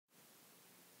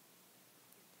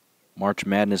March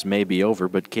Madness may be over,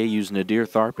 but KU's Naadir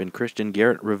Tharpe and Christian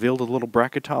Garrett revealed a little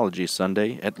bracketology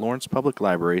Sunday at Lawrence Public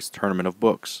Library's Tournament of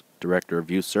Books. Director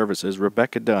of Youth Services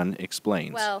Rebecca Dunn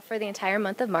explains. Well, for the entire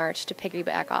month of March, to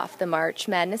piggyback off the March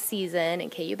Madness season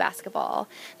in KU basketball,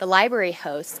 the library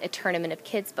hosts a tournament of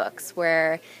kids' books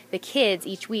where the kids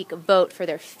each week vote for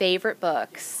their favorite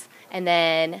books, and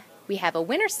then we have a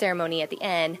winner ceremony at the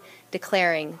end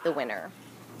declaring the winner.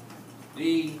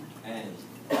 The end.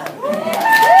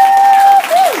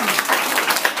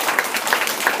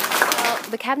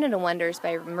 The Cabinet of Wonders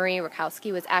by Marie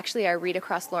Rakowski was actually our Read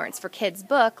Across Lawrence for Kids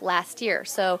book last year.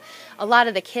 So a lot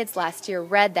of the kids last year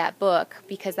read that book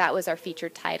because that was our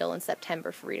featured title in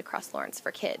September for Read Across Lawrence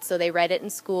for Kids. So they read it in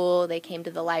school, they came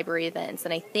to the library events,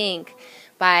 and I think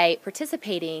by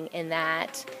participating in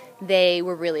that, they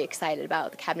were really excited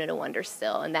about the Cabinet of Wonders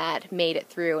still, and that made it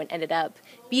through and ended up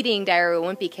beating Diary of a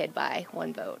Wimpy Kid by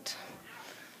 1 vote.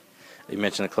 You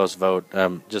mentioned a close vote,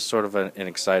 just sort of an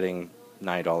exciting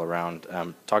night all around.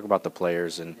 Talk about the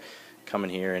players and coming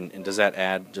here, and does that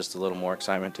add just a little more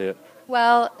excitement to it?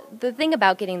 Well, the thing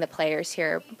about getting the players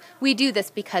here, we do this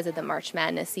because of the March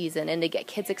Madness season and to get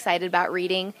kids excited about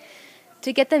reading.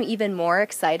 To get them even more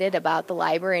excited about the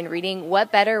library and reading,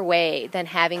 what better way than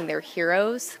having their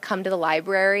heroes come to the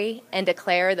library and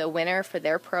declare the winner for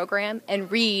their program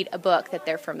and read a book that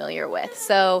they're familiar with.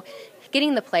 So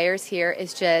getting the players here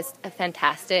is just a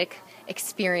fantastic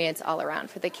experience all around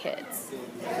for the kids.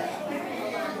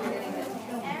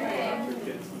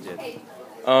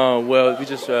 Well, we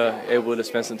just able to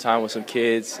spend some time with some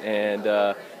kids, and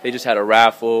they just had a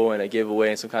raffle and a giveaway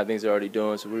and some kind of things they're already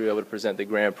doing. So we were able to present the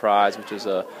grand prize, which was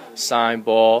a signed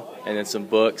ball and then some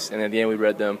books. And at the end, we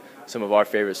read them some of our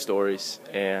favorite stories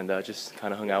and just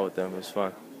kind of hung out with them. It was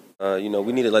fun. We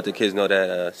need to let the kids know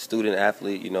that student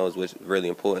athlete, is what's really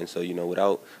important. So,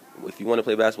 if you want to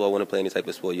play basketball, want to play any type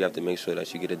of sport, you have to make sure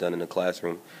that you get it done in the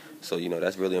classroom. So,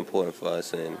 that's really important for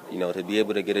us. And, to be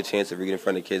able to get a chance to read in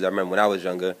front of kids. I remember when I was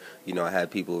younger, I had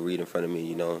people read in front of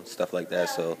me, stuff like that.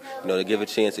 So, to give a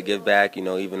chance to give back,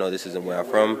 even though this isn't where I'm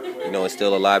from, it's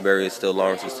still a library, it's still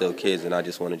Lawrence, it's still kids, and I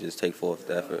just want to just take forth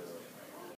the effort.